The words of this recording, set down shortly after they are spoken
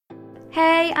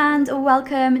Hey, and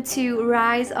welcome to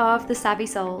Rise of the Savvy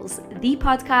Souls, the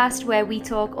podcast where we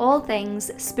talk all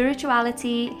things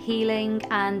spirituality, healing,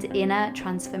 and inner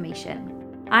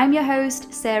transformation. I'm your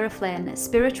host, Sarah Flynn,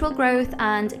 spiritual growth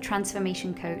and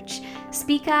transformation coach,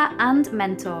 speaker, and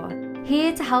mentor,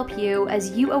 here to help you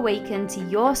as you awaken to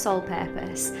your soul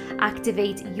purpose,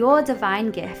 activate your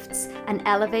divine gifts, and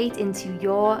elevate into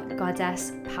your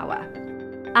goddess power.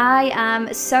 I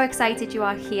am so excited you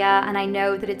are here, and I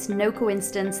know that it's no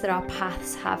coincidence that our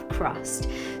paths have crossed.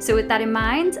 So with that in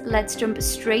mind, let's jump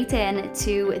straight in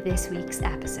to this week's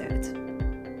episode.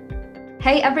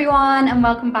 Hey everyone, and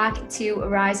welcome back to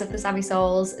Rise of the Savvy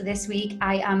Souls. This week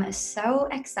I am so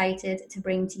excited to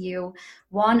bring to you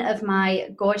one of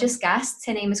my gorgeous guests.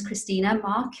 Her name is Christina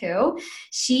Marcou.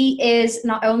 She is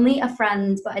not only a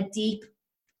friend, but a deep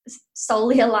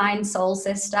soully aligned soul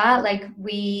sister. Like,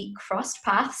 we crossed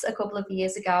paths a couple of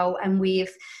years ago and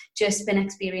we've just been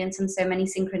experiencing so many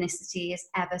synchronicities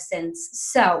ever since.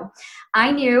 So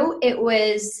I knew it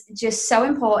was just so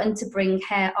important to bring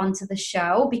her onto the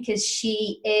show because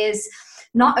she is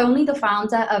not only the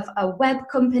founder of a web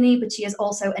company, but she is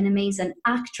also an amazing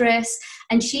actress.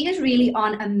 And she is really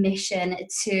on a mission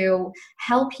to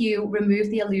help you remove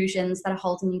the illusions that are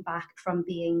holding you back from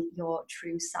being your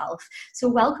true self. So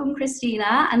welcome,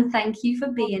 Christina, and thank you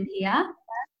for being here.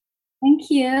 Thank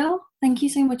you. Thank you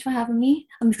so much for having me.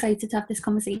 I'm excited to have this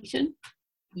conversation.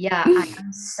 Yeah, I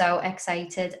am so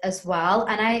excited as well.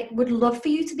 And I would love for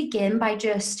you to begin by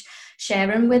just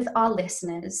sharing with our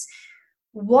listeners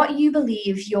what you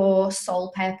believe your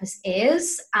soul purpose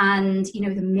is, and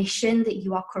the mission that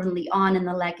you are currently on and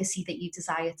the legacy that you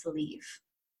desire to leave.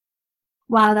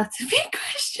 Wow, that's a big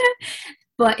question.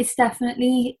 But it's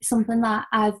definitely something that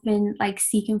I've been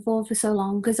seeking for so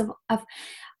long, because I've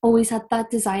always had that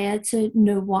desire to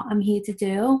know what I'm here to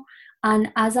do.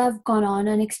 And as I've gone on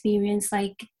and experienced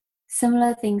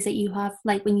similar things that you have,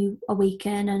 like when you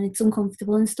awaken and it's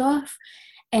uncomfortable and stuff,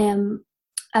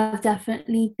 I've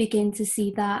definitely begun to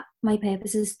see that my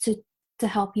purpose is to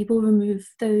help people remove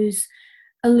those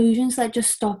illusions that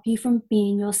just stop you from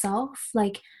being yourself.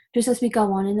 Like, just as we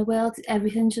go on in the world,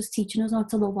 everything's just teaching us not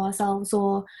to love ourselves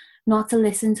or not to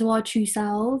listen to our true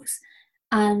selves.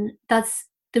 And that's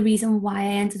the reason why I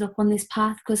ended up on this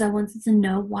path, because I wanted to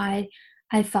know why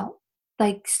I felt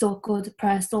stuck or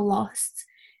depressed or lost.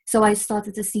 So I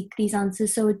started to seek these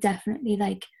answers. So I definitely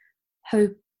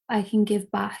hope I can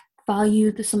give back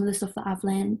value to some of the stuff that I've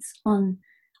learned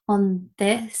on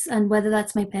this, and whether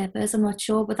that's my purpose, I'm not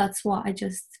sure, but that's what I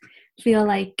just feel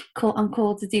like I'm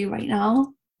called to do right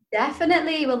now.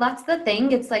 Definitely. Well, that's the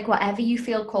thing. It's like whatever you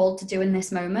feel called to do in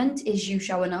this moment is you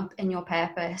showing up in your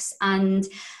purpose. And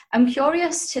I'm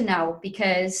curious to know,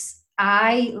 because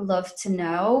I love to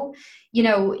know,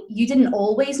 you didn't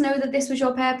always know that this was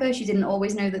your purpose. You didn't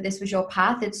always know that this was your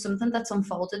path. It's something that's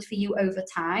unfolded for you over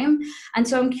time. And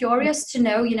so I'm curious to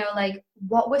know,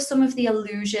 what were some of the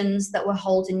illusions that were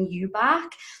holding you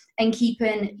back and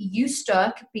keeping you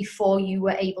stuck before you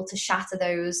were able to shatter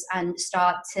those and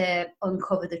start to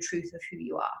uncover the truth of who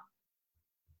you are?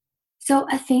 So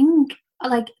I think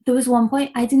there was one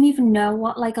point I didn't even know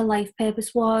what a life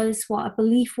purpose was, what a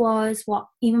belief was, what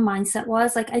even mindset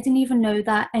was. I didn't even know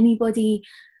that anybody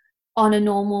on a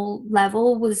normal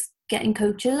level was getting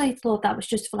coaches. I thought that was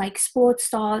just for sports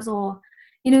stars or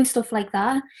stuff like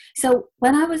that. So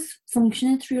when I was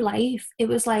functioning through life, it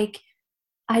was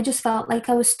I just felt like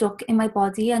I was stuck in my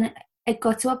body, and it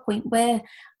got to a point where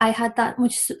I had that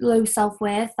much low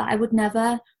self-worth that I would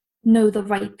never know the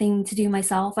right thing to do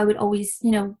myself. I would always,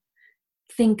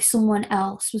 think someone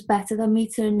else was better than me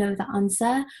to know the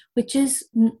answer, which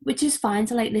is fine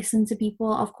to listen to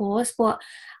people, of course, but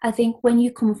I think when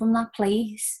you come from that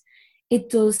place, it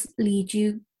does lead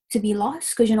you to be lost,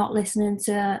 because you're not listening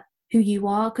to who you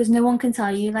are, because no one can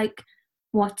tell you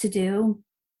what to do,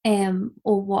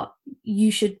 or what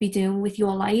you should be doing with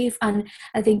your life. And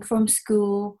I think from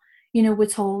school, we're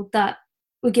told that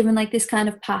we're given this kind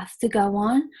of path to go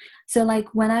on. So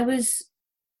when I was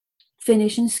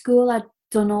finishing school, I'd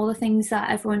done all the things that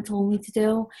everyone told me to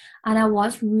do, and I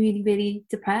was really, really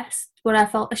depressed, but I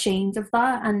felt ashamed of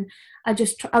that, and I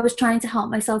was trying to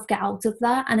help myself get out of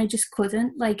that, and I just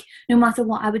couldn't. No matter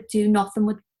what I would do, nothing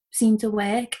would seem to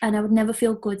work, and I would never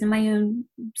feel good in my own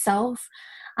self.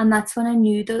 And that's when I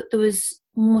knew that there was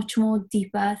much more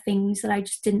deeper things that I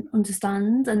just didn't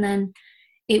understand. And then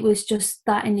it was just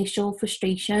that initial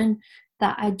frustration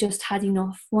that I just had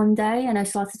enough one day, and I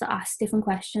started to ask different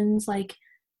questions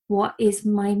what is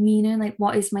my meaning?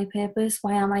 What is my purpose?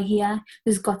 Why am I here?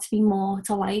 There's got to be more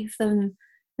to life than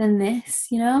this,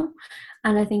 And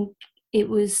I think it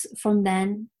was from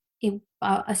then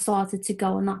I started to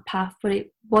go on that path, but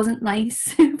it wasn't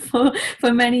nice for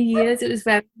many years. It was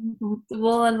very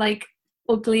uncomfortable and like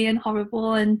ugly and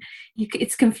horrible, and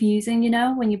it's confusing,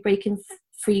 when you're breaking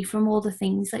free from all the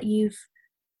things that you've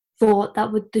thought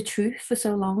that were the truth for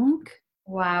so long.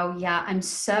 Wow, yeah, I'm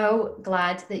so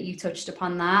glad that you touched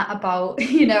upon that about,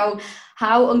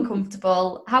 how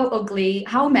uncomfortable, how ugly,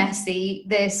 how messy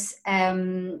this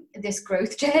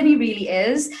growth journey really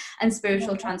is, and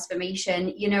spiritual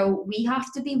transformation. We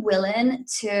have to be willing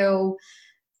to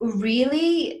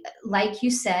really, like you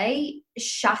say,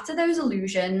 shatter those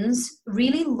illusions,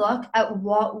 really look at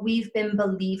what we've been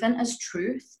believing as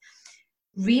truth,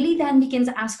 really then begin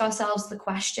to ask ourselves the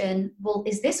question, well,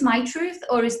 is this my truth,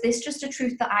 or is this just a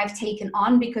truth that I've taken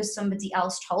on because somebody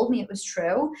else told me it was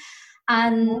true?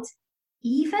 And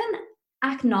even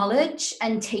acknowledge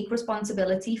and take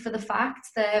responsibility for the fact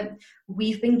that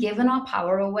we've been given our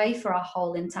power away for our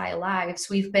whole entire lives.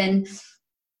 We've been,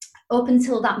 up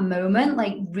until that moment,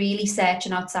 like really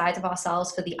searching outside of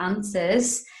ourselves for the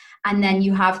answers. And then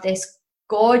you have this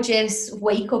gorgeous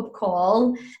wake up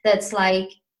call that's like,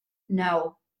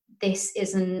 no, this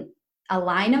isn't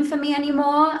aligning for me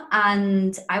anymore.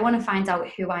 And I want to find out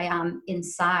who I am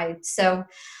inside. So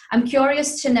I'm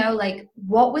curious to know, like,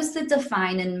 what was the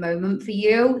defining moment for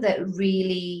you that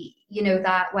really,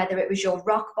 that whether it was your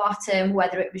rock bottom,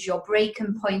 whether it was your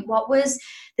breaking point, what was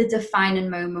the defining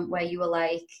moment where you were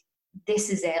like, this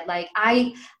is it, like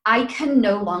I can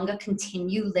no longer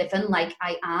continue living like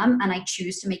I am, and I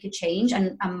choose to make a change,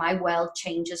 and my world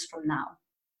changes from now?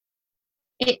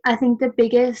 I think the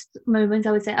biggest moment,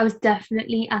 I would say, I was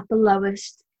definitely at the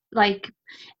lowest. Like,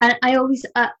 and I always,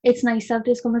 it's nice to have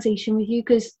this conversation with you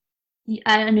because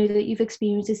I know that you've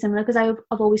experienced it similar. Because I've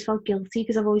always felt guilty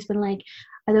because I've always been like,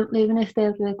 I don't live in a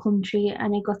third world country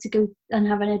and I got to go and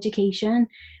have an education,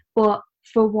 but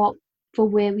for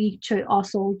where our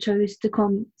soul chose to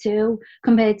come to,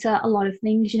 compared to a lot of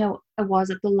things, I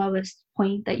was at the lowest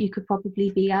point that you could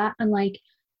probably be at, and like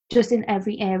just in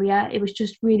every area it was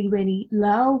just really, really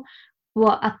low.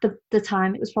 But at the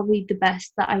time it was probably the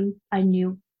best that I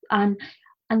knew. And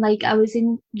like I was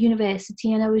in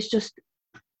university and I was just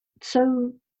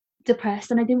so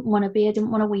depressed, and I didn't want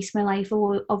to waste my life.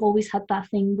 Or I've always had that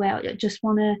thing where I just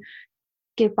want to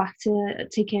give back to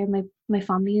take care of my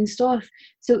family and stuff.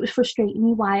 So it was frustrating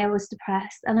me why I was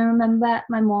depressed. And I remember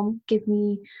my mom gave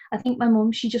me, I think my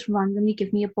mom, she just randomly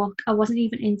gave me a book. I wasn't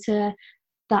even into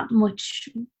that much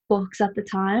books at the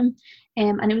time.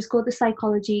 And it was called The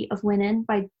Psychology of Winning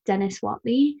by Dennis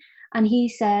Watley. And he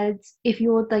said, if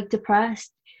you're like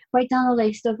depressed, write down a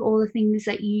list of all the things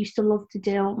that you used to love to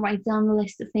do. Write down the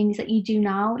list of things that you do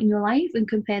now in your life and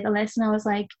compare the list. And I was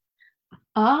like,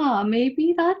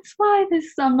 maybe that's why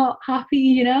I'm not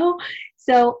happy.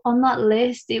 So on that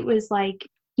list, it was like,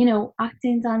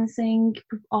 acting, dancing,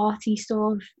 arty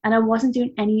stuff. And I wasn't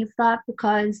doing any of that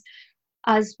because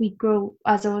as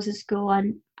I was at school,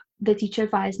 and the teacher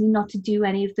advised me not to do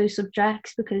any of those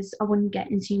subjects because I wouldn't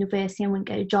get into university, I wouldn't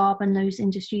get a job, and those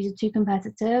industries are too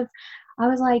competitive. I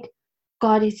was like,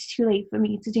 God, it's too late for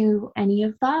me to do any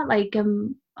of that. Like,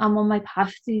 I'm on my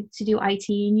path to do IT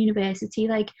in university.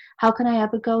 Like, how can I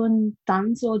ever go and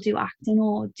dance or do acting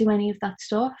or do any of that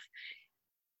stuff?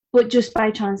 But just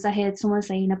by chance, I heard someone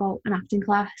saying about an acting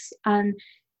class. And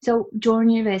so during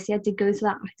university, I did go to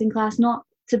that acting class, not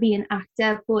to be an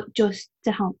actor, but just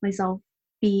to help myself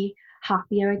be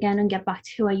happier again and get back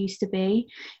to who I used to be.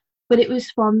 But it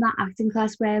was from that acting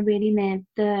class where I really learned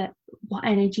what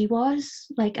energy was.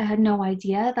 Like, I had no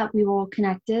idea that we were all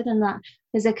connected and that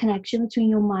there's a connection between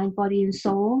your mind, body, and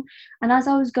soul. And as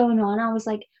I was going on, I was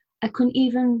like, I couldn't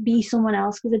even be someone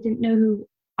else because I didn't know who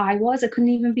I was. I couldn't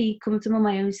even be comfortable in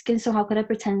my own skin. So how could I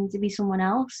pretend to be someone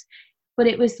else? But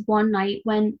it was one night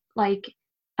when, like,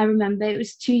 I remember it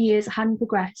was 2 years, I hadn't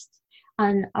progressed,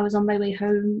 and I was on my way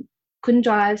home, couldn't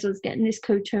drive, so I was getting this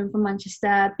coach home from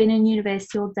Manchester, been in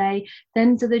university all day,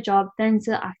 then to the job, then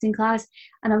to the acting class,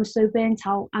 and I was so burnt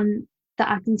out. And the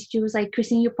acting teacher was like,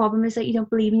 Christine, your problem is that you don't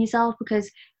believe in yourself, because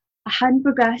I hadn't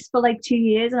progressed for like 2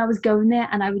 years, and I was going there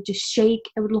and I would just shake.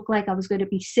 It would look like I was going to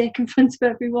be sick in front of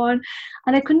everyone,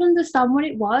 and I couldn't understand what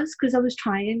it was because I was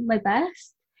trying my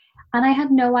best, and I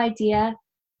had no idea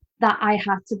that I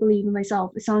had to believe in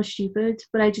myself. It sounds stupid,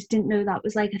 but I just didn't know that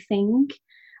was like a thing.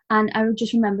 And I would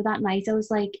just remember that night, I was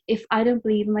like, if I don't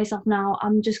believe in myself now,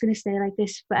 I'm just going to stay like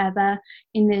this forever,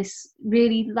 in this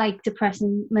really like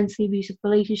depressing, mentally abusive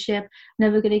relationship,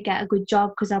 never going to get a good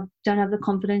job because I don't have the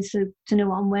confidence to know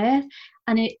what I'm worth.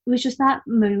 And it was just that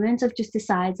moment of just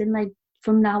deciding, like,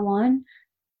 from now on,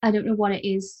 I don't know what it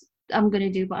is I'm going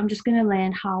to do, but I'm just going to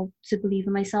learn how to believe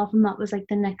in myself. And that was like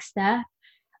the next step.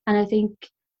 And I think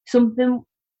something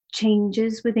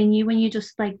changes within you when you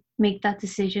just like make that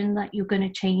decision that you're going to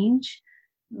change.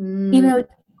 Even though it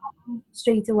doesn't happen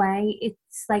straight away,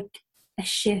 it's like a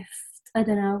shift. I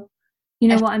don't know. You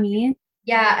know what I mean?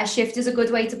 Yeah, a shift is a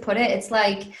good way to put it. It's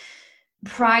like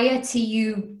prior to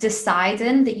you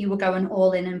deciding that you were going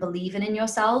all in and believing in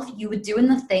yourself, you were doing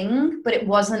the thing, but it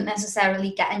wasn't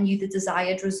necessarily getting you the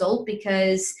desired result,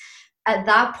 because at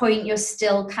that point you're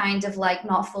still kind of like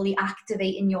not fully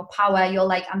activating your power. You're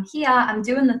like, I'm here, I'm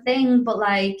doing the thing, but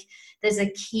like there's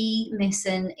a key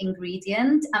missing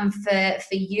ingredient. And for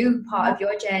you, part of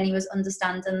your journey was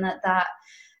understanding that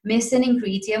missing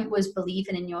ingredient was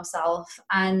believing in yourself.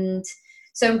 And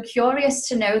so I'm curious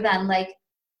to know then, like,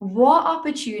 what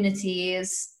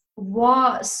opportunities,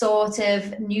 what sort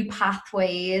of new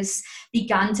pathways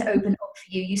began to open up for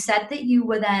you? You said that you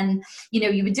were then,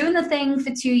 you were doing the thing for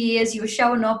 2 years, you were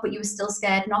showing up, but you were still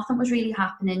scared. Nothing was really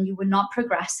happening. You were not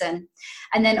progressing.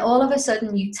 And then all of a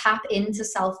sudden you tap into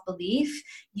self-belief.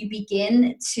 You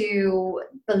begin to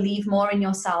believe more in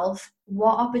yourself.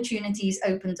 What opportunities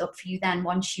opened up for you then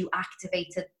once you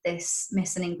activated this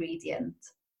missing ingredient?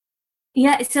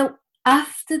 Yeah, so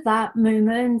after that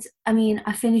moment, I mean,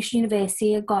 I finished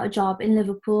university, I got a job in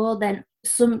Liverpool, then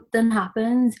something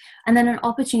happened, and then an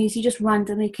opportunity just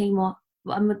randomly came up.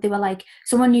 And they were like,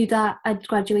 someone knew that I'd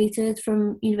graduated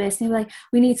from university. They were like,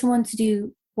 we need someone to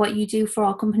do what you do for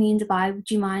our company in Dubai.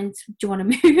 Do you mind? Do you want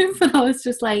to move? And I was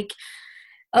just like,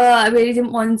 I really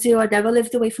didn't want to. I'd never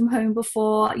lived away from home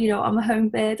before. I'm a home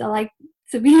bird. I like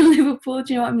to be in Liverpool.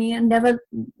 Do you know what I mean? And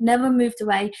never moved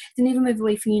away. Didn't even move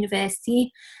away from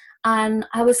university. And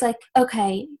I was like,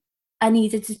 okay, I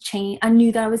needed to change. I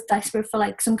knew that I was desperate for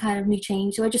like some kind of new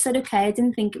change. So I just said, okay, I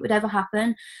didn't think it would ever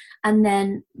happen. And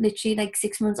then literally like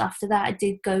 6 months after that, I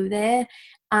did go there.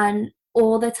 And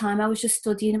all the time I was just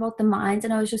studying about the mind,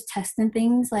 and I was just testing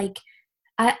things. Like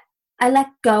I I let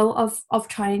go of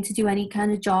trying to do any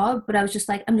kind of job, but I was just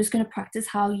like, I'm just going to practice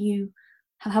how you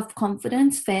have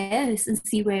confidence first and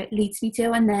see where it leads me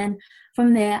to. And then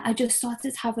from there, I just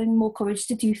started having more courage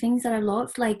to do things that I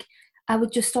loved. Like I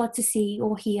would just start to see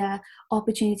or hear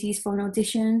opportunities for an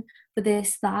audition for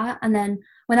this, that. And then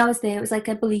when I was there, it was like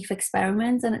a belief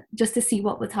experiment and just to see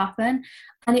what would happen.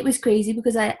 And it was crazy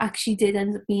because I actually did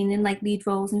end up being in like lead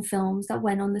roles in films that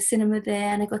went on the cinema there,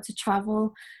 and I got to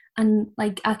travel and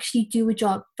like actually do a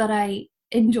job that I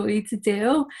enjoy to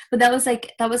do. But that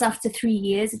was after 3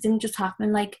 years. It didn't just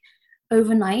happen like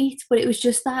overnight, but it was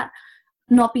just that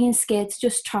not being scared to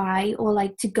just try or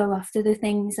like to go after the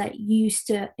things that you used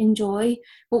to enjoy,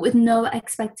 but with no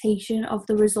expectation of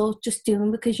the result, just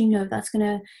doing because you know that's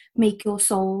gonna make your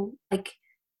soul like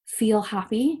feel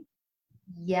happy.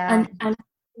 Yeah. And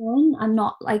fun and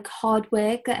not like hard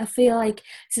work. I feel like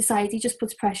society just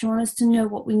puts pressure on us to know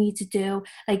what we need to do.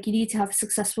 Like you need to have a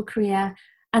successful career,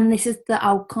 and this is the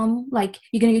outcome. Like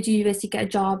you're gonna go to university, get a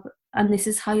job, and this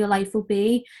is how your life will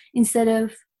be. Instead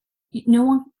of no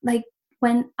one like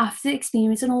when after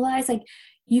experience and all that, it's like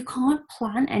you can't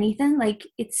plan anything. Like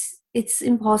it's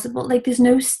impossible. Like there's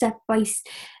no step by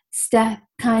step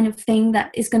kind of thing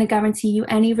that is going to guarantee you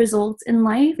any results in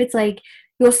life. It's like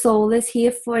your soul is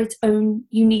here for its own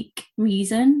unique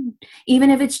reason, even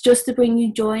if it's just to bring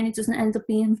you joy and it doesn't end up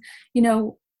being,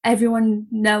 everyone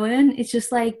knowing. It's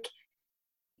just like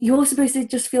you're supposed to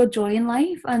just feel joy in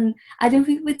life, and I don't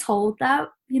think we're told that.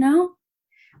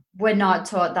 We're not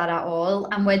taught that at all.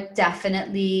 And we're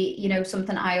definitely,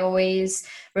 something I always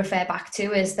refer back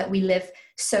to is that we live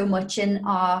so much in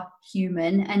our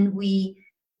human, and we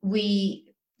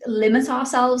limit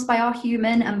ourselves by our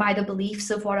human and by the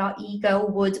beliefs of what our ego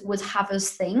would have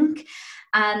us think.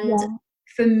 And Yeah.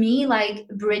 for me, like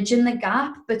bridging the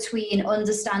gap between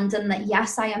understanding that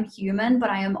yes, I am human, but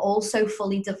I am also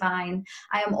fully divine.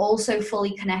 I am also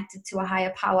fully connected to a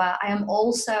higher power. I am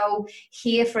also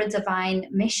here for a divine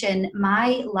mission.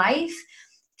 My life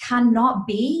cannot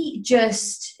be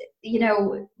just,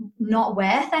 not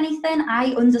worth anything.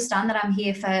 I understand that I'm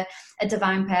here for a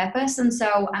divine purpose. And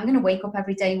so I'm going to wake up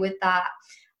every day with that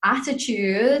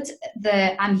attitude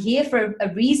that I'm here for a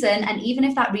reason. And even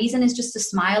if that reason is just to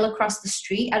smile across the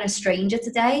street at a stranger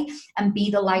today and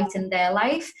be the light in their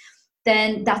life,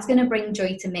 then that's going to bring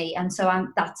joy to me. And so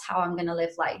that's how I'm going to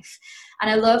live life. And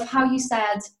I love how you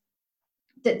said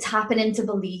that tapping into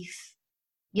belief,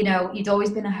 you'd always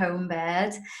been a home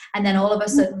bird, and then all of a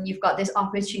sudden you've got this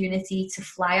opportunity to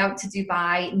fly out to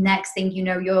Dubai. Next thing you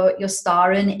know, you're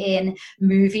starring in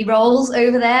movie roles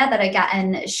over there that are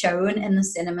getting shown in the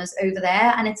cinemas over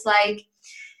there. And it's like,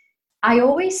 I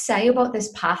always say about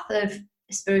this path of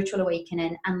spiritual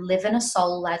awakening and living a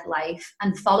soul-led life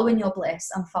and following your bliss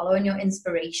and following your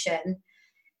inspiration,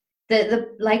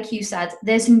 the like you said,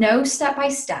 there's no step by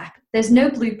step, there's no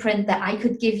blueprint that I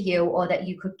could give you or that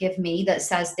you could give me that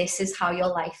says this is how your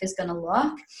life is going to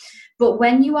look. But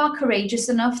when you are courageous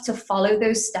enough to follow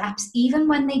those steps, even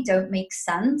when they don't make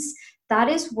sense, that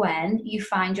is when you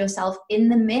find yourself in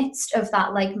the midst of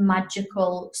that like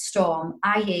magical storm,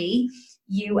 i.e.,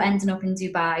 you ending up in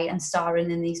Dubai and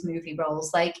starring in these movie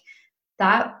roles. Like,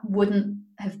 that wouldn't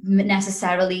have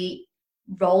necessarily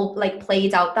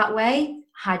played out that way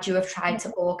had you have tried to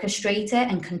orchestrate it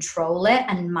and control it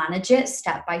and manage it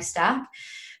step by step.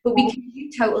 But because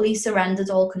you totally surrendered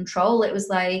all control, it was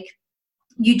like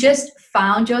you just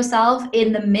found yourself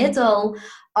in the middle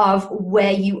of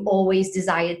where you always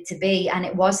desired to be. And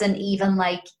it wasn't even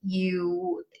like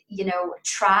you know,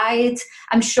 tried.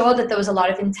 I'm sure that there was a lot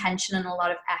of intention and a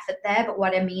lot of effort there, but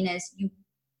what I mean is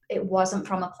it wasn't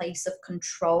from a place of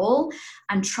control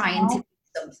and trying to do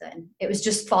something. It was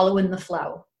just following the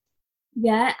flow.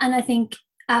 Yeah, and I think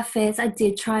at first I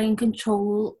did try and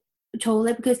control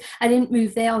it, because I didn't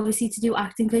move there obviously to do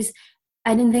acting, because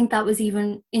I didn't think that was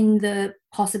even in the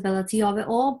possibility of it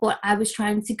all. But I was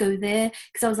trying to go there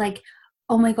because I was like,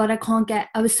 oh my god,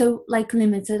 I was so like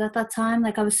limited at that time.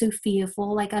 Like I was so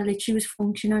fearful. Like I literally was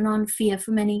functioning on fear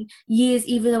for many years,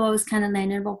 even though I was kind of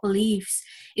learning about beliefs.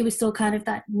 It was still kind of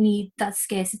that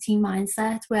scarcity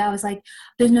mindset where I was like,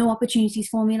 there's no opportunities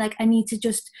for me. Like I need to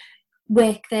just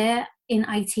work there in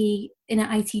IT, in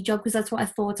an IT job, because that's what I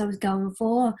thought I was going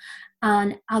for,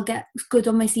 and I'll get good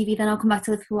on my CV, then I'll come back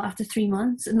to Liverpool after 3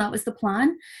 months, and that was the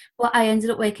plan. But I ended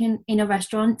up working in a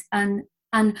restaurant, and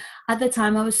at the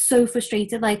time I was so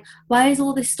frustrated, like, why is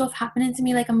all this stuff happening to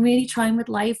me? Like, I'm really trying with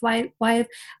life. Why have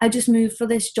I just moved for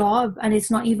this job and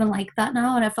it's not even like that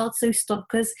now? And I felt so stuck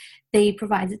because they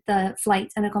provided the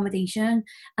flight and accommodation,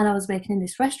 and I was working in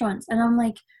this restaurant, and I'm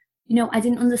like, you know, I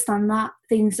didn't understand that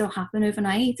things don't happen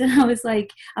overnight. And I was like,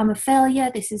 I'm a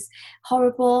failure. This is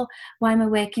horrible. Why am I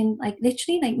working like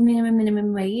literally like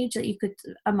minimum wage that you could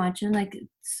imagine? Like,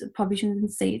 probably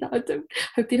shouldn't say that. I don't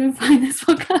hope they don't find this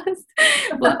podcast.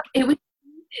 But it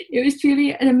was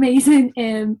truly an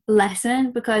amazing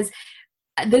lesson, because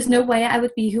there's no way I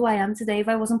would be who I am today if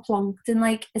I wasn't plonked in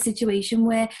like a situation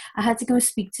where I had to go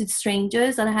speak to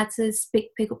strangers, and I had to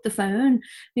pick up the phone,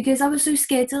 because I was so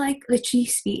scared to like literally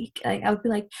speak. Like I would be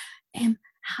like,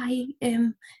 hi,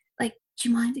 like, do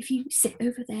you mind if you sit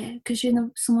over there, because you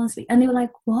know someone's speaking? And they were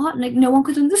like, what? And, like, no one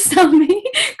could understand me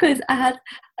because I had,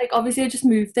 like, obviously I just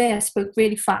moved there. I spoke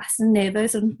really fast and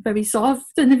nervous and very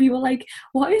soft, and people were like,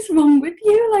 what is wrong with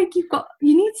you? Like, you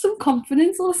need some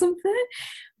confidence or something.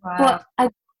 Wow.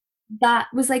 But that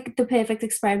was like the perfect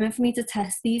experiment for me to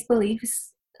test these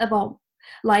beliefs about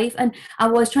life. And I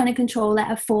was trying to control it.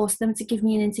 I forced them to give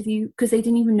me an interview, because they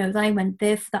didn't even know that I went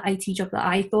there for the IT job that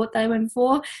I thought that I went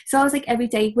for. So I was like, every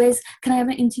day, can I have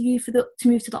an interview to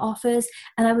move to the office?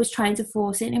 And I was trying to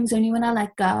force it, and it was only when I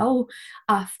let go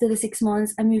after the 6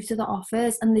 months I moved to the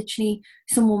office, and literally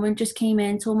some woman just came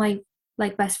in, told my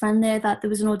like best friend there that there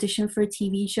was an audition for a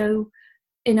TV show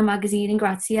in a magazine in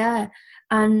Grazia,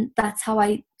 and that's how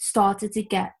I started to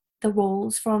get the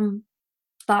roles from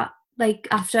that. Like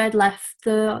after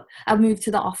I moved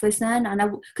to the office then, and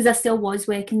because I still was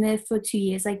working there for 2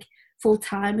 years, like full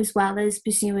time, as well as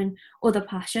pursuing other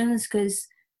passions, because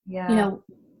you Yeah. know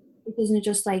it doesn't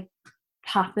just like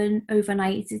happen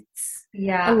overnight. It's a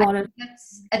Yeah. lot of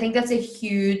I think that's a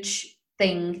huge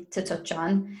thing to touch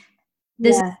on.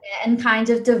 There's a yeah certain kind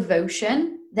of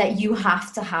devotion that you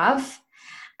have to have,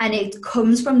 and it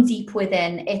comes from deep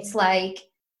within. It's like,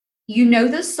 you know,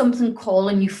 there's something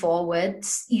calling you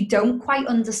forwards. You don't quite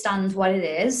understand what it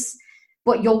is,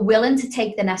 but you're willing to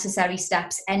take the necessary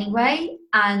steps anyway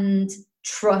and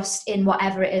trust in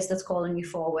whatever it is that's calling you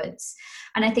forwards.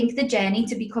 And I think the journey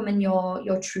to becoming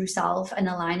your true self and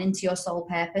aligning to your soul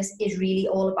purpose is really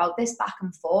all about this back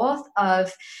and forth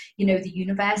of, you know, the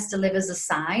universe delivers a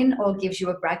sign or gives you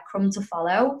a breadcrumb to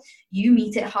follow. You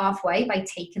meet it halfway by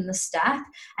taking the step,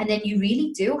 and then you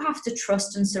really do have to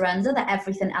trust and surrender that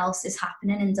everything else is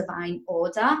happening in divine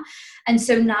order. And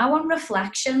so now on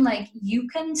reflection, like, you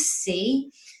can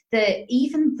see that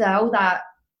even though that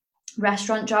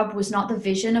restaurant job was not the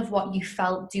vision of what you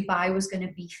felt Dubai was going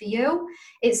to be for you,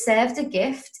 it served a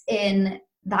gift in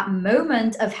that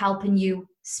moment of helping you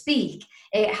speak.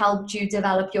 It helped you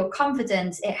develop your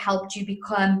confidence. It helped you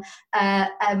become a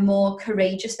more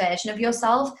courageous version of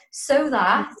yourself, so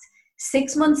that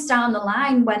 6 months down the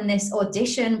line, when this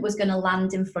audition was going to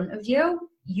land in front of you,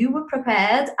 you were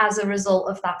prepared as a result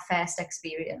of that first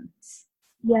experience.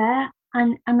 yeah.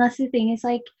 And that's the thing, it's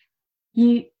like,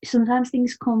 you sometimes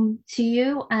things come to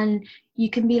you and you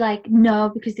can be like, no,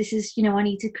 because this is, you know, I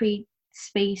need to create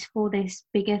space for this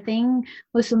bigger thing.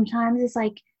 But sometimes it's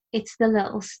like it's the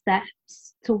little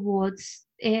steps towards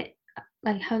it.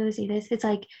 Like, how do I say this? It's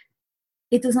like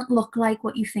it doesn't look like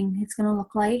what you think it's gonna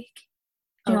look like.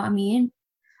 Do you know what I mean?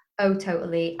 Oh,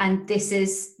 totally. And this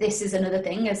is another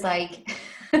thing. It's like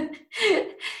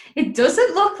it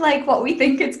doesn't look like what we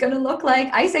think it's going to look like.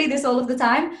 I say this all of the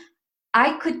time.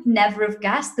 I could never have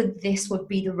guessed that this would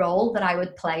be the role that I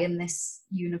would play in this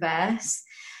universe.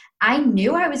 I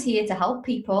knew I was here to help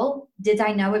people. Did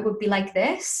I know it would be like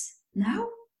this? No.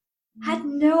 Had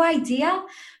no idea.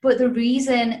 But the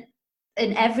reason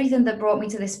and everything that brought me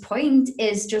to this point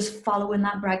is just following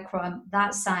that breadcrumb,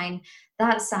 that sign,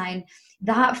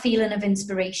 that feeling of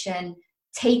inspiration,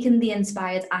 taking the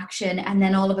inspired action. And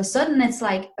then all of a sudden it's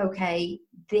like, okay,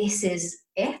 this is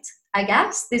it. I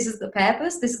guess this is the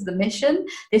purpose. This is the mission.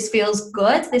 This feels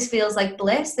good. This feels like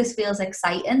bliss. This feels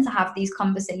exciting to have these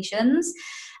conversations.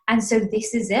 And so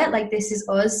this is it. Like, this is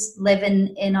us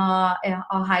living in our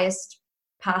highest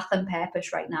path and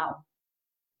purpose right now.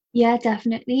 Yeah,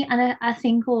 definitely. And I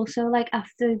think also, like,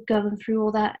 after going through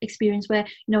all that experience where,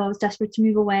 I was desperate to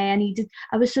move away,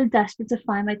 I was so desperate to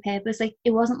find my purpose. Like,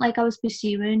 it wasn't like I was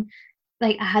pursuing,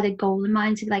 like, I had a goal in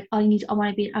mind to be like, I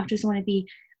want to be an actress, I want to be,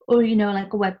 or,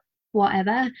 like a web,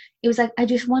 whatever. It was like, I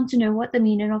just want to know what the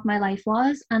meaning of my life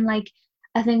was. And like,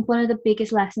 I think one of the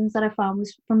biggest lessons that I found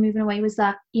was from moving away was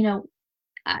that,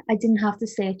 I didn't have to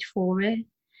search for it.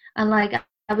 And like,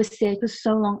 I was sick for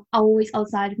so long, always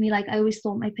outside of me. Like, I always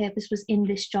thought my purpose was in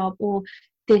this job or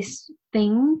this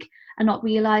thing, and not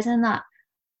realizing that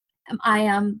I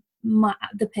am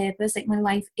the purpose. Like, my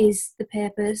life is the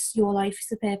purpose, your life is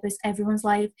the purpose, everyone's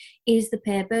life is the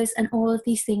purpose, and all of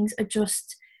these things are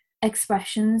just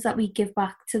expressions that we give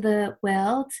back to the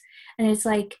world. And it's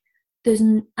like,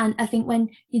 and I think when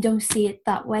you don't see it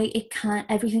that way,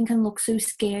 everything can look so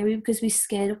scary because we're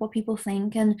scared of what people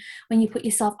think. And when you put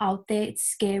yourself out there, it's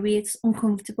scary, it's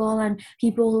uncomfortable, and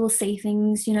people will say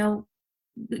things, you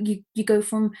go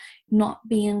from not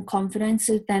being confident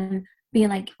to then being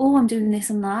like, oh, I'm doing this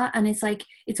and that. And it's like,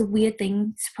 it's a weird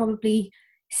thing to probably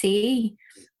see.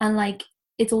 And like,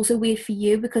 it's also weird for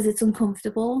you because it's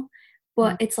uncomfortable.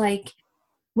 But it's like,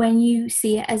 when you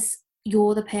see it as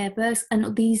you're the purpose,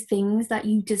 and these things that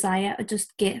you desire are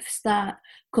just gifts that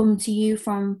come to you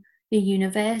from the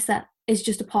universe, that is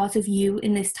just a part of you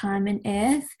in this time in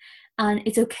earth, and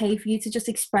it's okay for you to just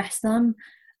express them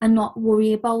and not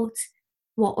worry about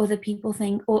what other people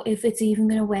think or if it's even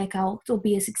going to work out or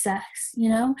be a success,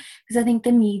 because I think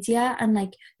the media and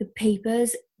like the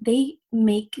papers, they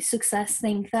make success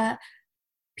think that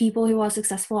people who are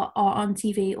successful are on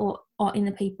TV or are in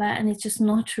the paper, and it's just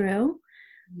not true.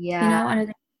 Yeah.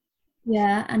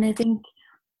 And I think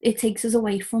it takes us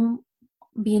away from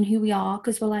being who we are,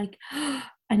 because we're like, oh,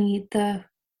 I need the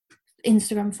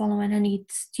Instagram following, I need,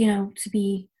 to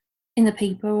be in the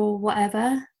paper or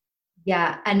whatever.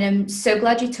 Yeah. And I'm so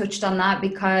glad you touched on that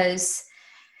because,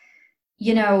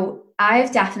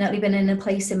 I've definitely been in a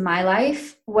place in my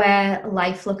life where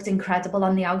life looked incredible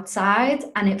on the outside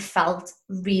and it felt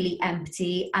really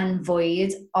empty and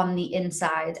void on the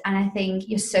inside. And I think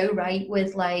you're so right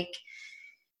with like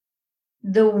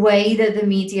the way that the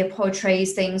media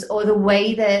portrays things, or the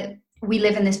way that we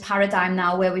live in this paradigm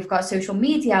now where we've got social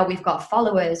media, we've got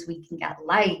followers, we can get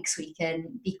likes, we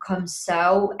can become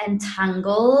so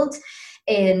entangled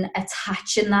in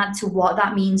attaching that to what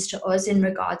that means to us in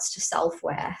regards to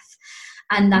self-worth.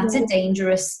 And that's a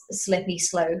dangerous, slippery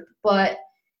slope. But,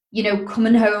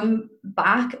 coming home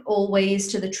back always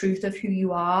to the truth of who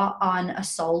you are on a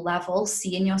soul level,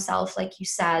 seeing yourself, like you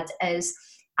said, as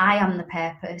I am the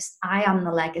purpose, I am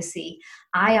the legacy,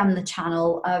 I am the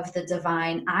channel of the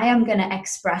divine, I am going to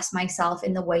express myself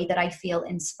in the way that I feel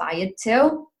inspired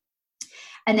to.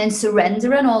 And then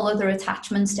surrendering all other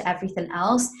attachments to everything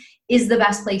else is the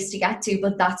best place to get to.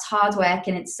 But that's hard work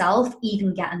in itself,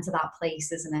 even getting to that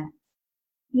place, isn't it?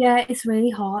 Yeah, it's really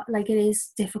hard. Like, it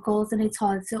is difficult and it's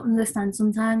hard to understand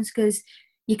sometimes because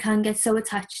you can get so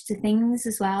attached to things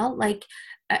as well. Like,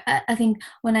 I think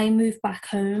when I moved back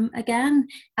home again,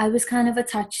 I was kind of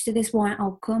attached to this one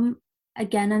outcome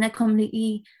again, and I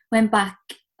completely went back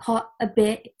a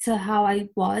bit to how I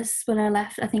was when I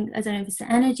left. I think, I don't know if it's the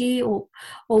energy or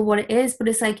what it is, but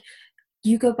it's like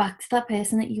you go back to that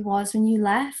person that you was when you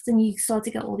left, and you start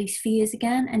to get all these fears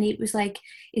again. And it was like,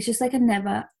 it's just like a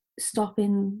never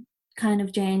stopping kind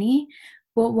of journey.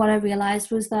 But what I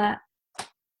realized was that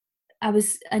I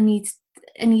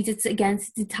needed to, again,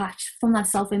 to detach from that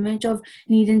self-image of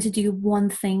needing to do one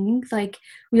thing. Like,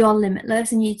 we are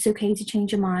limitless, and it's okay to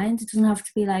change your mind. It doesn't have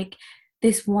to be like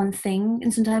this one thing,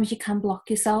 and sometimes you can block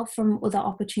yourself from other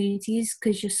opportunities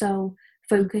because you're so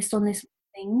focused on this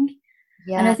thing.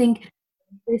 And Yeah. I think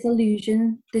this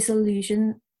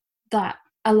illusion that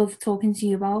I love talking to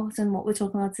you about and what we're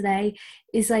talking about today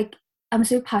is like, I'm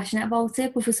so passionate about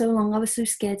it, but for so long I was so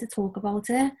scared to talk about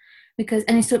it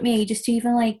and it took me ages to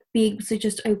even like be able to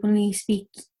just openly speak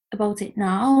about it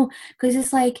now, because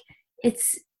it's like,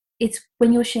 it's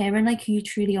when you're sharing like who you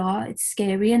truly are, it's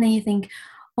scary, and then you think,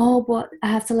 oh, but I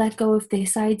have to let go of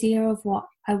this idea of what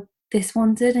I this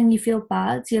wanted, and you feel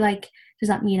bad. So you're like, does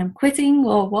that mean I'm quitting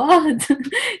or what? Do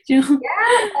you know?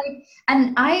 Yeah,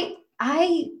 and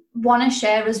I want to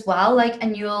share as well, like,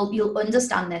 and you'll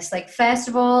understand this. Like, first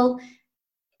of all,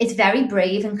 it's very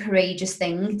brave and courageous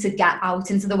thing to get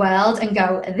out into the world and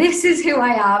go, this is who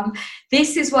I am,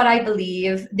 this is what I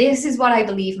believe, this is what I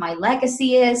believe my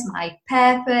legacy is, my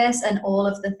purpose, and all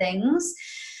of the things.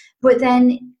 But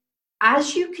then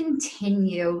as you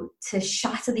continue to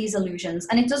shatter these illusions,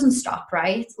 and it doesn't stop,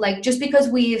 right? Like, just because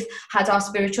we've had our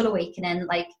spiritual awakening,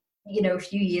 like, a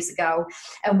few years ago,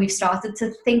 and we've started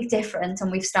to think different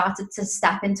and we've started to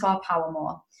step into our power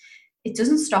more, it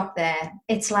doesn't stop there.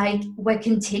 It's like we're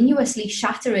continuously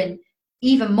shattering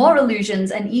even more illusions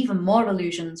and even more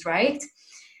illusions, right?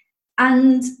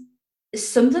 And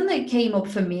something that came up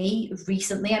for me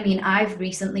recently, I mean, I've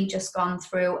recently just gone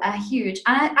through a huge,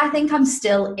 and I think I'm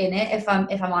still in it, if I'm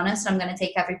honest. I'm going to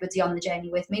take everybody on the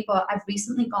journey with me, but I've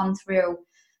recently gone through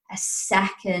a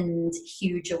second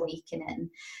huge awakening,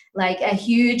 like a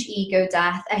huge ego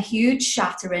death, a huge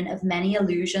shattering of many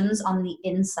illusions on the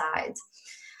inside.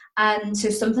 And so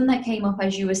something that came up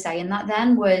as you were saying that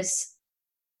then was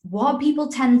what people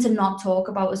tend to not talk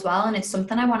about as well. And it's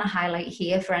something I want to highlight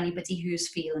here for anybody who's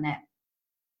feeling it.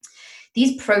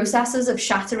 These processes of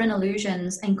shattering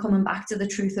illusions and coming back to the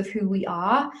truth of who we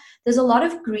are, there's a lot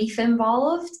of grief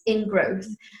involved in growth.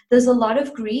 There's a lot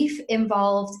of grief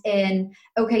involved in,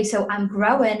 okay, so I'm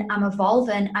growing, I'm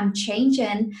evolving, I'm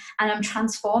changing, and I'm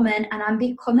transforming, and I'm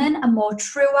becoming a more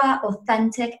truer,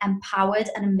 authentic, empowered,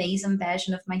 and amazing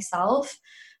version of myself.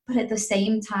 But at the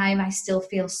same time, I still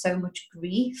feel so much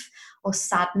grief or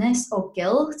sadness or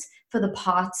guilt for the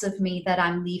parts of me that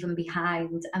I'm leaving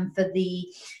behind, and for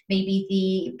maybe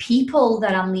the people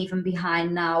that I'm leaving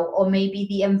behind now, or maybe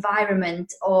the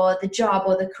environment or the job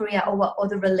or the career or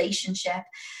the relationship.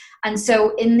 And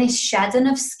so in this shedding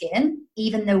of skin,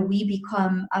 even though we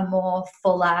become a more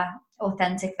fuller,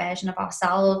 authentic version of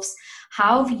ourselves,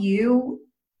 how have you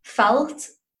felt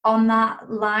on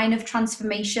that line of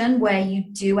transformation where you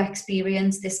do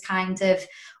experience this kind of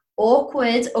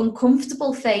awkward,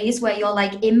 uncomfortable phase where you're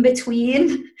like in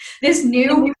between this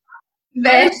new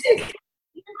version?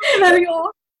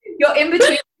 You're in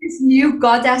between this new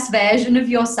goddess version of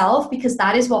yourself, because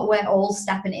that is what we're all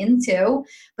stepping into.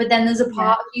 But then there's a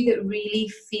part of you that really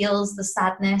feels the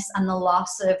sadness and the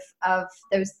loss of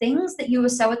those things that you were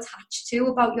so attached to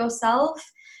about yourself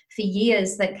for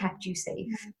years that kept you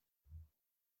safe.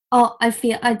 Oh, I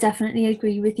definitely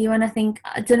agree with you, and I think,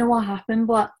 I don't know what happened,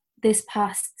 but this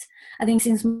past, I think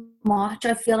since March,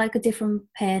 I feel like a different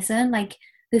person. Like,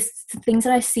 there's things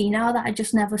that I see now that I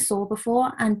just never saw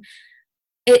before, and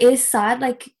it is sad,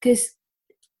 like, because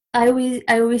I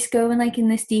always go in like in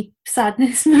this deep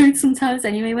sadness mode sometimes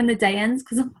anyway when the day ends,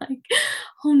 because I'm like,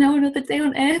 oh no, another day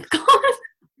on earth gone.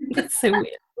 That's so weird.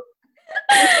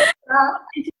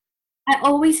 I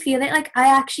always feel it. Like,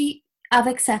 I've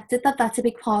accepted that that's a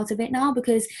big part of it now,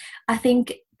 because I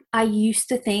think I used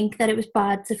to think that it was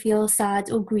bad to feel sad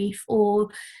or grief or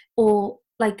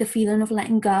like the feeling of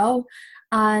letting go,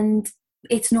 and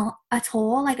it's not at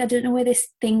all. Like, I don't know where this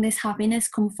happiness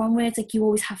come from, where it's like you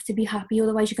always have to be happy,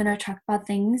 otherwise you're going to attract bad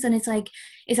things. And it's like,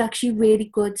 it's actually really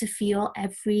good to feel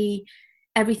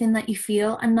everything that you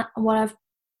feel. And what I've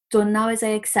done now is I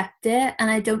accept it,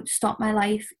 and I don't stop my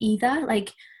life either.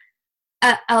 Like,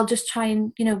 I'll just try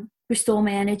and, restore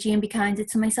my energy and be kinder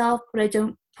to myself, but I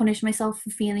don't punish myself for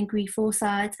feeling grief or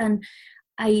sad. And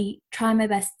I try my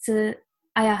best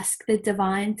I ask the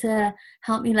divine to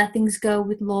help me let things go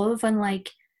with love, and like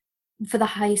for the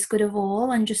highest good of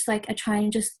all. And just like, I try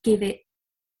and just give it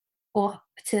up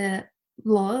to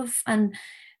love, and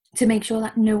to make sure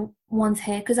that no one's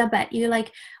here. Because I bet you,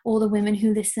 like, all the women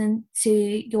who listen to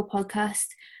your podcast,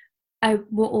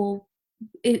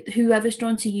 whoever's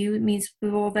drawn to you, it means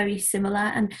we're all very similar.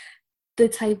 And the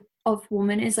type of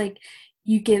woman is like,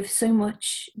 you give so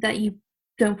much that you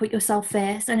don't put yourself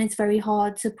first, and it's very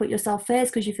hard to put yourself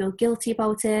first because you feel guilty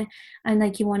about it, and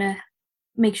like you want to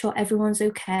make sure everyone's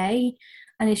okay.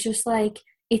 And it's just like,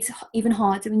 it's even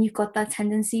harder when you've got that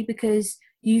tendency, because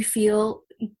you feel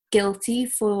guilty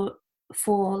for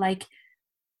like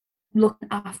looking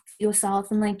after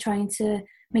yourself and like trying to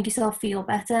make yourself feel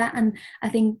better. And I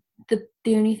think the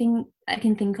only thing I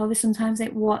can think of is sometimes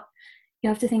like what you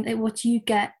have to think, like what do you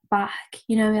get back?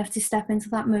 You know, you have to step into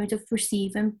that mode of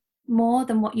receiving more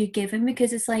than what you're given,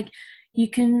 because it's like you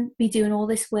can be doing all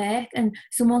this work and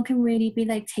someone can really be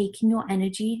like taking your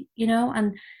energy, you know.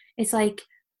 And it's like,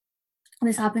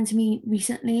 this happened to me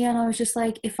recently and I was just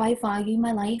like, if I value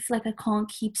my life, like I can't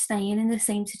keep staying in the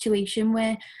same situation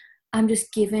where I'm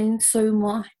just giving so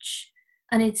much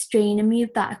and it's draining me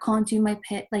that I can't do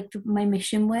my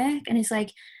mission work. And it's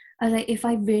like, I was like, if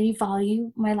I really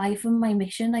value my life and my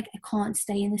mission, like I can't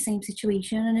stay in the same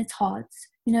situation. And it's hard,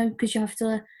 you know, because you have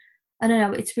to, I don't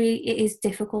know, it is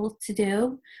difficult to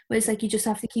do, but it's like you just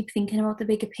have to keep thinking about the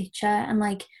bigger picture and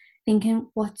like thinking,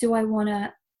 what do I want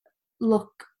to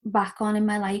look back on in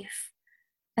my life?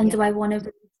 And do I want to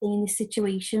stay in this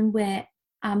situation where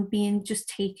I'm being just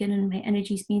taken and my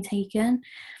energy's being taken?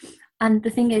 And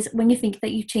the thing is, when you think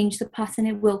that you've changed the pattern,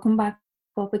 it will come back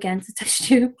up again to test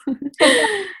you.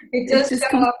 It does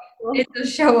show up. It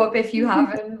does show up if you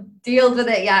haven't dealt with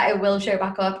it. Yeah, it will show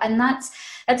back up. And that's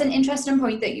an interesting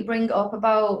point that you bring up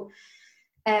about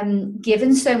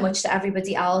given so much to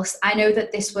everybody else. I know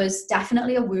that this was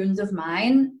definitely a wound of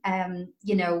mine.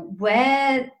 You know,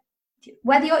 whether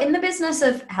you're in the business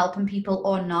of helping people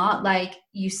or not, like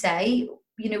you say,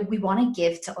 you know, we want to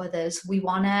give to others, we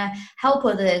want to help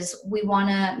others, we want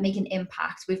to make an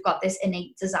impact. We've got this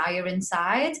innate desire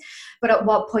inside, but at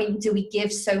what point do we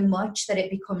give so much that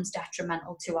it becomes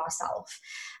detrimental to ourselves?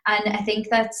 And I think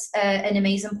that's an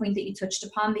amazing point that you touched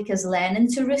upon, because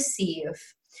learning to receive,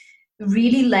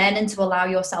 really learning to allow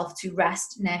yourself to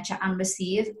rest, nurture, and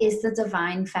receive is the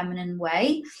divine feminine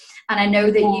way. And I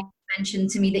know that you mentioned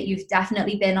to me that you've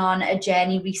definitely been on a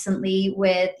journey recently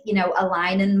with, you know,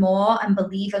 aligning more and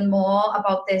believing more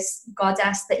about this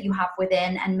goddess that you have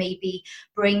within, and maybe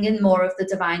bringing more of the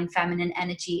divine feminine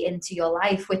energy into your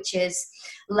life, which is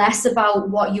less about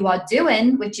what you are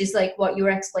doing, which is like what you were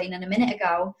explaining a minute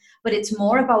ago, but it's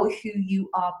more about who you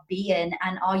are being,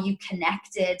 and are you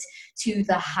connected to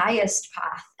the highest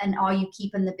path, and are you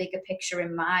keeping the bigger picture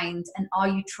in mind, and are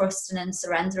you trusting and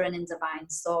surrendering in divine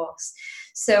source?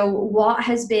 So what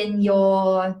has been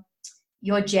your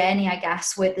journey, I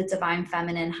guess, with the divine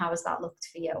feminine? How has that looked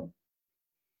for you?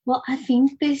 Well, I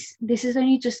think this has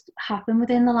only just happened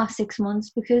within the last 6 months,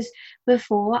 because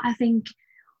before I think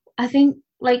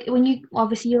like when you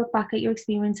obviously you look back at your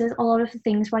experiences, a lot of the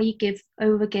things why you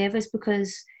overgive is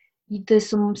because there's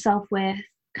some self-worth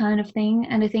kind of thing.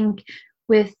 And I think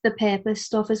with the purpose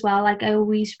stuff as well, like I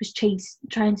always was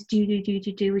trying to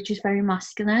do, which is very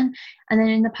masculine. And then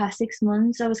in the past 6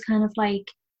 months I was kind of like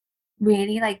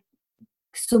really like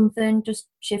something just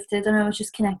shifted and I was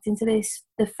just connecting to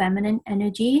the feminine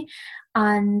energy.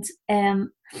 And I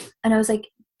was like,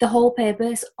 the whole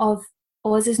purpose of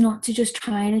us is not to just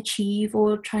try and achieve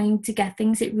or trying to get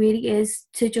things. It really is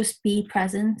to just be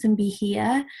present and be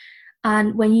here.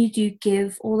 And when you do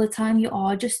give all the time, you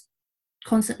are just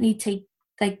constantly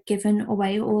giving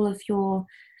away all of your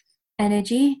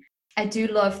energy. I do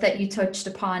love that you touched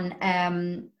upon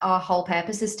our whole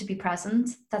purpose is to be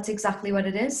present. That's exactly what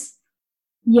it is.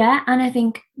 Yeah, and I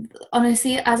think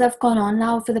honestly, as I've gone on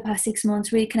now for the past 6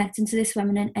 months, really connecting to this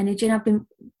feminine energy, and I've been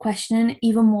questioning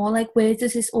even more, like, where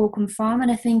does this all come from? And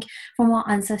I think from our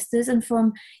ancestors and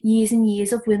from years and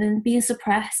years of women being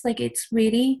suppressed. Like, it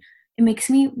makes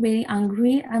me really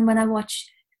angry. And when I watch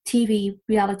TV,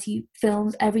 reality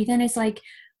films, everything, it's like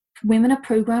women are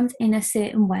programmed in a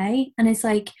certain way, and it's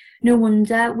like no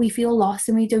wonder we feel lost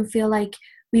and we don't feel like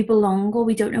we belong, or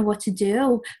we don't know what to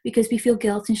do, because we feel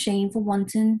guilt and shame for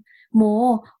wanting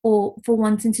more or for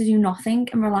wanting to do nothing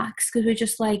and relax, because we're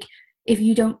just like, if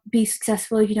you don't be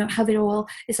successful, if you don't have it all,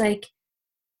 it's like,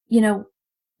 you know,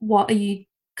 what are you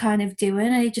kind of doing?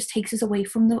 And it just takes us away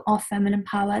from our feminine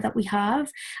power that we have.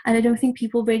 And I don't think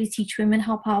people really teach women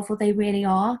how powerful they really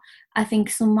are. I think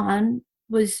some man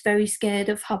was very scared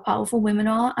of how powerful women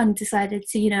are and decided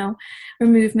to,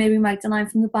 remove Mary Magdalene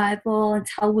from the Bible and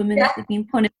tell women that they've been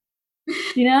punished,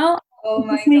 Oh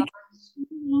my God.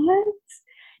 God.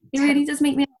 It really does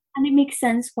make me, and it makes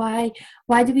sense why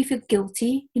do we feel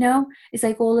guilty? It's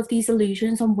like all of these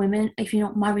illusions on women. If you're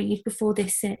not married before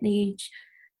this certain age,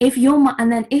 if you're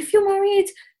married,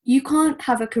 you can't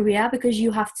have a career because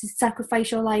you have to sacrifice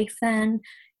your life then,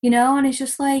 and it's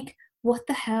just like, what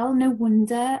the hell? No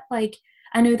wonder. Like,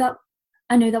 I know that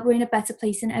we're in a better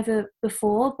place than ever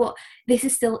before, but this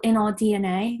is still in our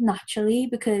DNA naturally,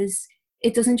 because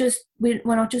it doesn't just, we're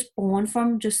not just born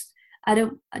from just,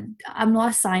 I'm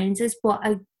not a scientist, but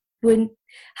I wouldn't,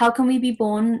 how can we be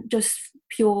born just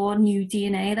pure new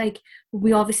DNA. Like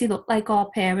we obviously look like our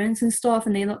parents and stuff,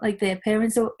 and they look like their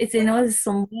parents, so it's in us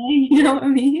somewhere. You know what I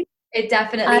mean? It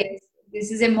definitely is.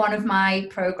 This is in one of my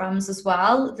programs as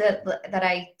well that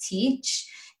I teach,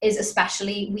 is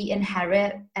especially we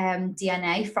inherit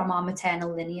DNA from our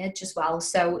maternal lineage as well.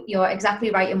 So you're exactly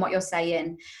right in what you're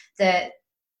saying, that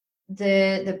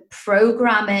the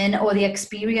programming or the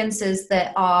experiences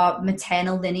that our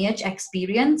maternal lineage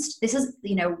experienced, this is,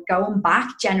 you know, going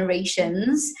back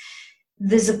generations,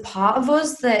 there's a part of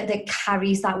us that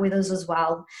carries that with us as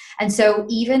well. And so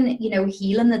even, you know,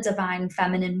 healing the divine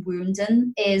feminine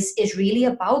wounding is really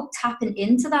about tapping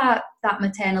into that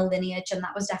maternal lineage. And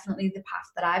that was definitely the path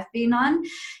that I've been on,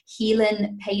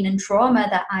 healing pain and trauma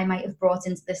that I might have brought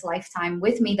into this lifetime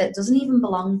with me that doesn't even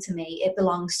belong to me. It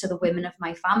belongs to the women of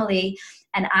my family.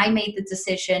 And I made the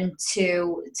decision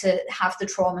to have the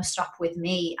trauma stop with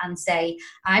me and say,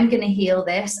 I'm going to heal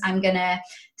this. I'm going to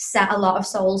set a lot of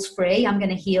souls free. I'm going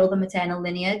to heal the maternal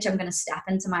lineage. I'm going to step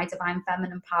into my divine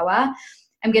feminine power.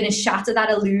 I'm going to shatter that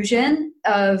illusion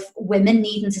of women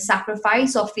needing to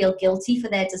sacrifice or feel guilty for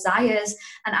their desires.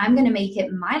 And I'm going to make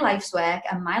it my life's work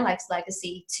and my life's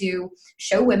legacy to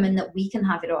show women that we can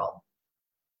have it all.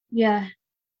 Yeah,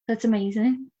 that's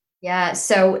amazing. Yeah,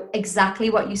 so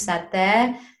exactly what you said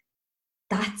there.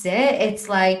 That's it. It's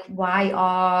like, why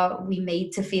are we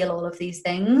made to feel all of these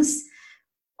things?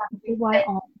 Why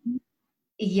are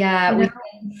Yeah, you know? we've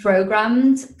been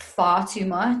programmed far too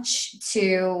much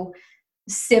to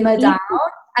simmer down.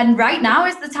 And right now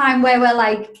is the time where we're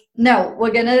like, no,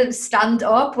 we're going to stand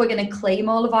up, we're going to claim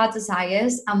all of our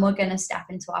desires, and we're going to step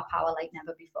into our power like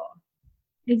never before.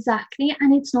 Exactly.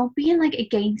 And it's not being like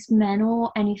against men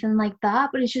or anything like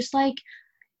that, but it's just like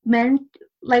men,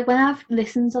 like when I've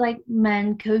listened to like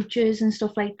men coaches and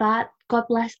stuff like that, God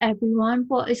bless everyone,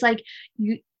 but it's like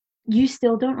you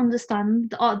still don't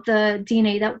understand the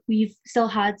DNA that we've still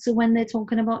had. So when they're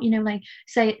talking about, you know, like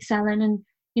say selling and,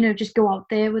 you know, just go out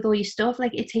there with all your stuff,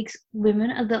 like it takes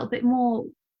women a little bit more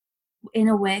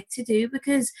inner work to do,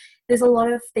 because there's a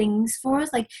lot of things for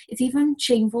us. Like it's even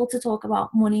shameful to talk about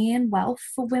money and wealth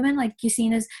for women. Like you're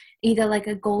seen as either like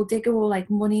a gold digger or like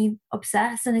money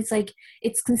obsessed, and it's like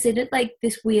it's considered like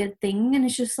this weird thing, and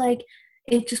it's just like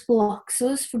it just blocks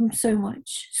us from so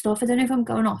much stuff. I don't know if I'm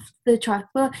going off the track,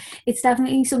 but it's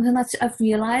definitely something that I've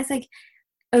realized like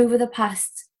over the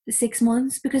past 6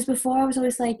 months, because before I was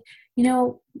always like, you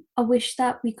know, I wish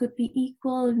that we could be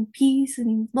equal and peace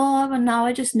and love, and now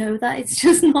I just know that it's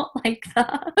just not like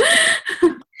that.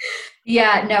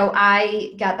 Yeah, no,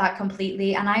 I get that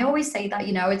completely. And I always say that,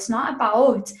 you know, it's not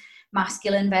about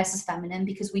masculine versus feminine,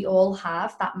 because we all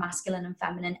have that masculine and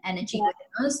feminine energy Yeah.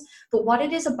 within us. But what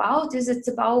it is about is it's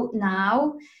about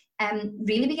now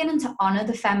really beginning to honor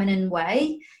the feminine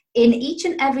way in each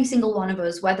and every single one of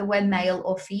us, whether we're male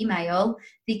or female,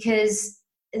 because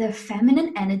the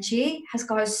feminine energy has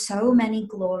got so many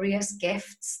glorious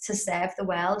gifts to serve the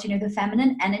world. You know, the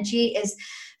feminine energy is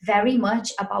very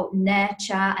much about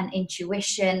nurture and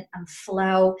intuition and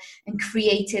flow and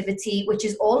creativity, which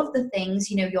is all of the things,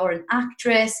 you know, you're an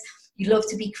actress, you love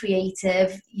to be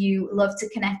creative, you love to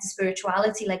connect to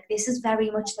spirituality. Like this is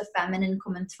very much the feminine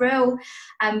coming through.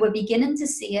 And we're beginning to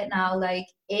see it now, like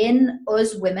in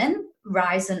us women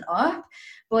rising up,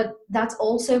 but that's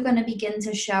also going to begin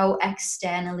to show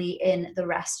externally in the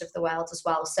rest of the world as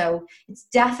well. So it's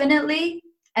definitely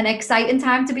an exciting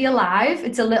time to be alive.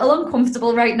 It's a little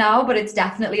uncomfortable right now, but it's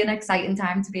definitely an exciting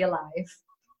time to be alive.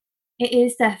 It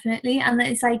is definitely, and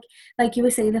it's like you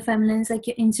were saying, the feminine's like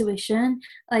your intuition.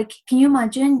 Like, can you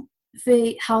imagine for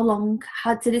how long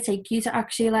did it take you to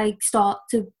actually like start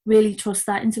to really trust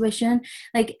that intuition?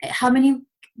 Like, how many,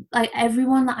 like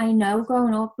everyone that I know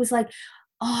growing up was like,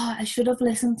 oh, I should have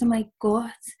listened to my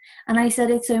gut. And I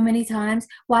said it so many times.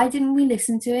 Why didn't we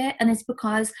listen to it? And it's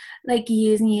because like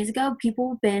years and years ago, people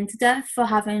were burned to death for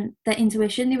having their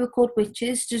intuition. They were called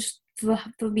witches just for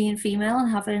being female and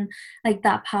having like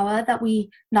that power that we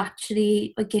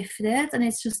naturally are gifted. And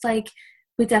it's just like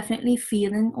we're definitely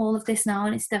feeling all of this now,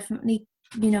 and it's definitely,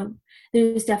 you know,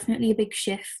 there's definitely a big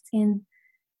shift in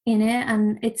it,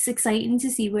 and it's exciting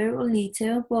to see where it will lead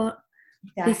to. But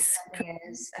Definitely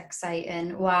is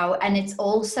exciting. Wow. And it's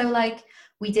also like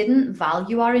we didn't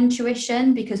value our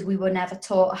intuition because we were never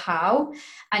taught how.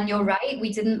 And you're right,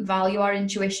 we didn't value our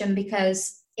intuition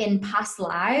because in past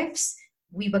lives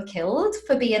we were killed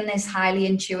for being this highly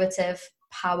intuitive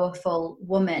powerful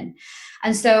woman.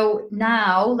 And so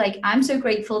now, like, I'm so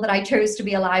grateful that I chose to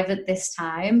be alive at this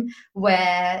time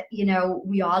where, you know,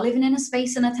 we are living in a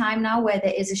space and a time now where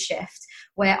there is a shift,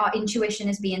 where our intuition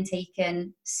is being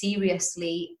taken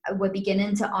seriously. We're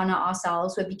beginning to honor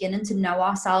ourselves. We're beginning to know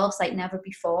ourselves like never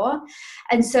before.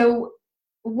 And so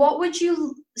what would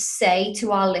you say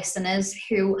to our listeners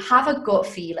who have a gut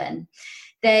feeling?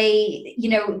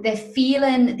 They're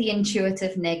feeling the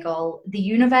intuitive niggle. The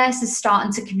universe is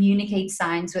starting to communicate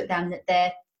signs with them that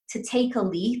they're to take a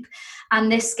leap,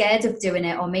 and they're scared of doing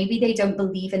it, or maybe they don't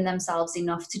believe in themselves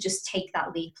enough to just take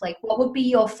that leap. Like, what would be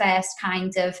your first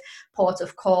kind of port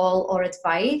of call or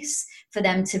advice for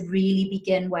them to really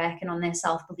begin working on their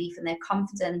self-belief and their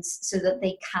confidence so that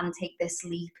they can take this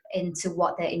leap into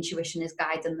what their intuition is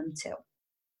guiding them to?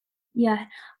 Yeah,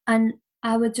 and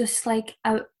I would just like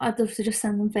I'd love to just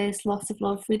send them first lots of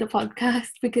love through the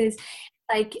podcast, because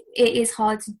like it is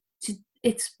hard to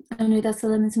it's, I know that's a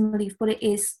limiting belief, but it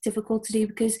is difficult to do,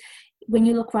 because when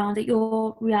you look around at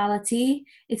your reality,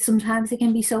 it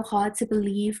can be so hard to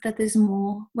believe that there's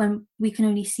more when we can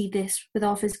only see this with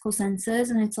our physical senses.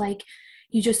 And it's like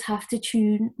you just have to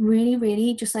tune really,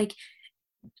 really just like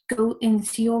go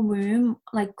into your room,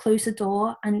 like close the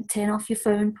door and turn off your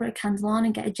phone, put a candle on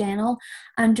and get a journal,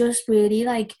 and just really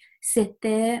like sit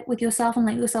there with yourself and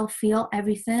let yourself feel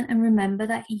everything, and remember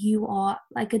that you are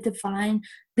like a divine,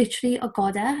 literally a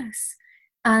goddess,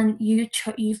 and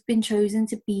you've been chosen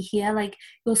to be here. Like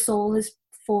your soul is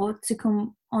fought to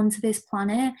come onto this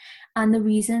planet, and the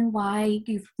reason why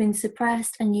you've been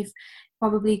suppressed and you've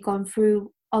probably gone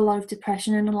through a lot of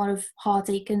depression and a lot of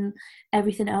heartache and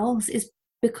everything else is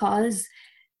because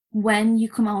when you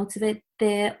come out of it,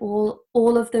 they're all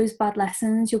of those bad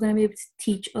lessons you're going to be able to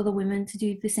teach other women to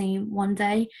do the same one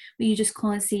day, but you just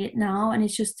can't see it now. And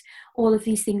it's just all of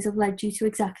these things have led you to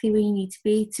exactly where you need to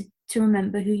be to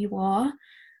remember who you are,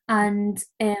 and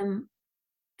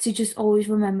to just always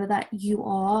remember that you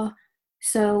are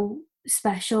so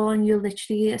special and you're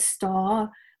literally a star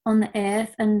on the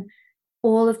earth. And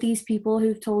all of these people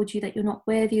who've told you that you're not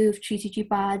worthy, who've treated you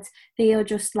bad, they are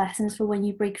just lessons for when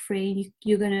you break free.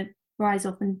 You're going to rise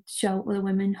up and show other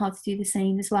women how to do the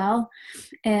same as well.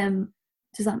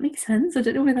 Does that make sense? I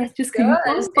don't know where that just came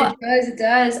from. But It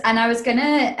does. And I was going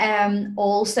to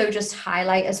also just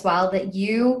highlight as well that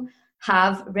you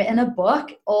have written a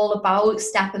book all about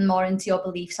stepping more into your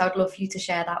beliefs. I'd love for you to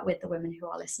share that with the women who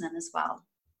are listening as well.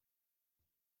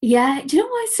 yeah, do you know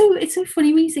why it's so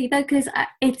funny when you say that? Because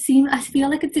I feel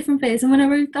like a different person when I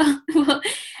wrote that. But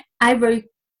I wrote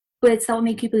words that will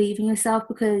make you believe in yourself,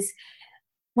 because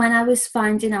when I was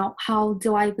finding out how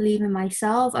do I believe in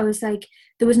myself, I was like,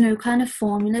 there was no kind of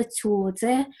formula towards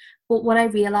it. But what I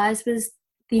realized was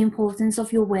the importance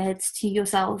of your words to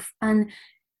yourself. And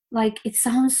like, it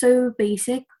sounds so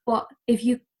basic, but if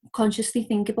you consciously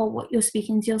think about what you're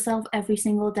speaking to yourself every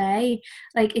single day,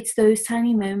 like it's those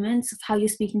tiny moments of how you're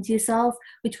speaking to yourself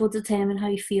which will determine how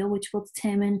you feel, which will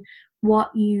determine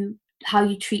how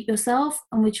you treat yourself,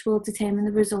 and which will determine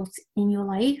the results in your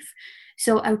life.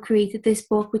 So I've created this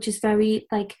book which is very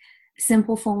like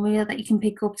simple formula that you can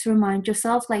pick up to remind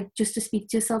yourself, like just to speak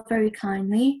to yourself very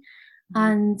kindly,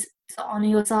 and to honor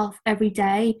yourself every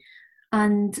day.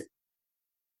 And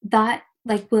that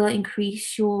like will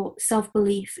increase your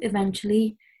self-belief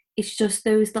eventually. It's just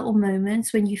those little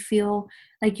moments when you feel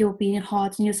like you're being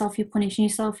hard on yourself, you're punishing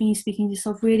yourself, and you're speaking to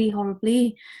yourself really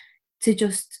horribly, to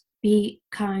just be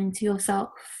kind to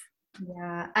yourself.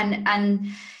 Yeah. And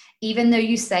even though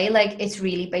you say like it's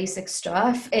really basic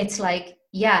stuff, it's like,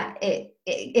 yeah, it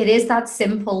is that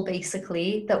simple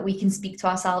basically, that we can speak to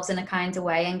ourselves in a kind of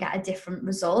way and get a different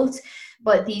result.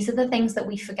 But these are the things that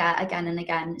we forget again and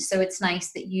again. So it's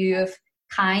nice that you've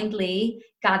kindly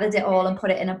gathered it all and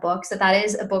put it in a book. So that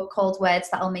is a book called Words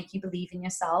That'll Make You Believe in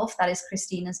Yourself. That is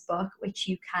Christina's book, which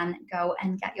you can go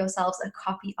and get yourselves a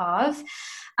copy of.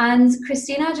 And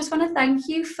Christina, I just want to thank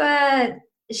you for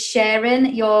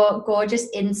sharing your gorgeous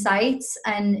insights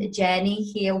and journey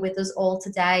here with us all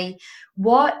today.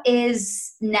 What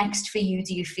is next for you,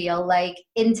 do you feel like,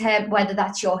 in terms, whether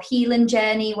that's your healing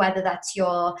journey, whether that's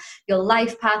your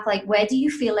life path, like where do you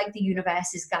feel like the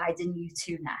universe is guiding you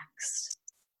to next?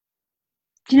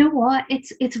 Do you know what?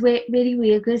 It's really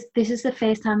weird, because this is the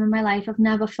first time in my life I've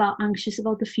never felt anxious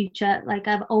about the future. Like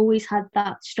I've always had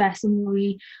that stress and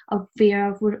worry of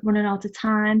fear of running out of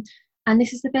time. And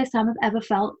this is the first time I've ever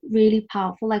felt really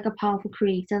powerful, like a powerful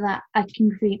creator, that I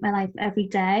can create my life every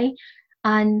day.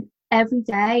 And every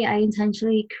day I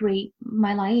intentionally create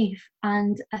my life.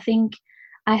 And I think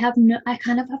I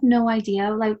kind of have no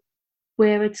idea like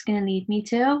where it's going to lead me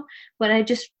to, but I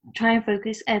just try and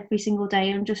focus every single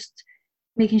day on just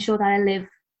making sure that I live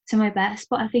to my best.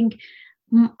 But I think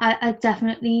I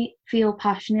definitely feel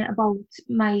passionate about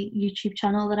my YouTube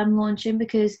channel that I'm launching,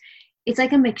 because it's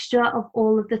like a mixture of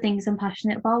all of the things I'm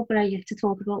passionate about, but I get to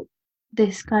talk about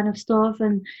this kind of stuff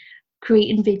and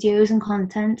creating videos and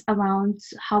content around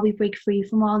how we break free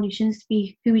from our illusions to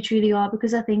be who we truly are.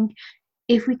 Because I think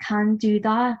if we can do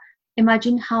that,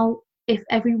 imagine how, if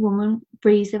every woman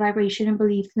raised their vibration and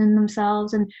believed in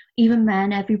themselves, and even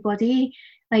men, everybody,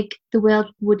 like the world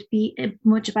would be a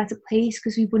much better place,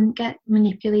 because we wouldn't get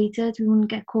manipulated, we wouldn't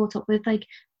get caught up with like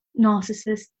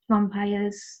narcissists,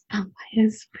 vampires,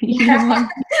 Yeah,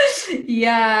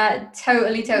 yeah,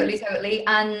 totally.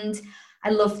 And I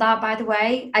love that, by the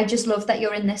way. I just love that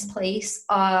you're in this place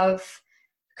of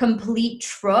complete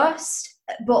trust,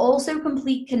 but also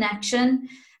complete connection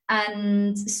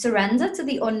and surrender to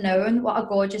the unknown. What a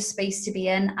gorgeous space to be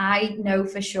in. I know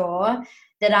for sure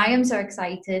that I am so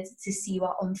excited to see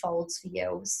what unfolds for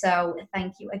you. So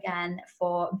thank you again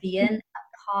for being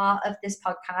a part of this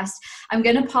podcast. I'm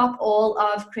going to pop all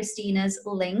of Christina's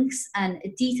links and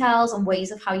details and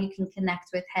ways of how you can connect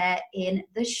with her in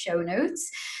the show notes.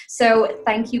 So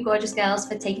thank you, gorgeous girls,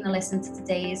 for taking a listen to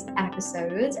today's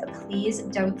episode. Please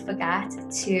don't forget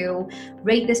to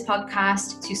rate this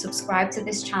podcast, to subscribe to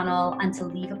this channel, and to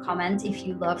leave a comment if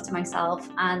you loved myself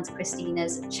and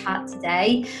Christina's chat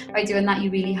today. By doing that,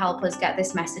 you really help us get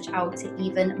this message out to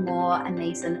even more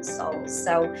amazing souls.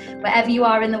 So wherever you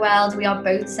are in the world, we are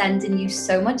both sending you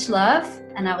so much love,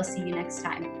 and I will see you next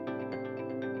time.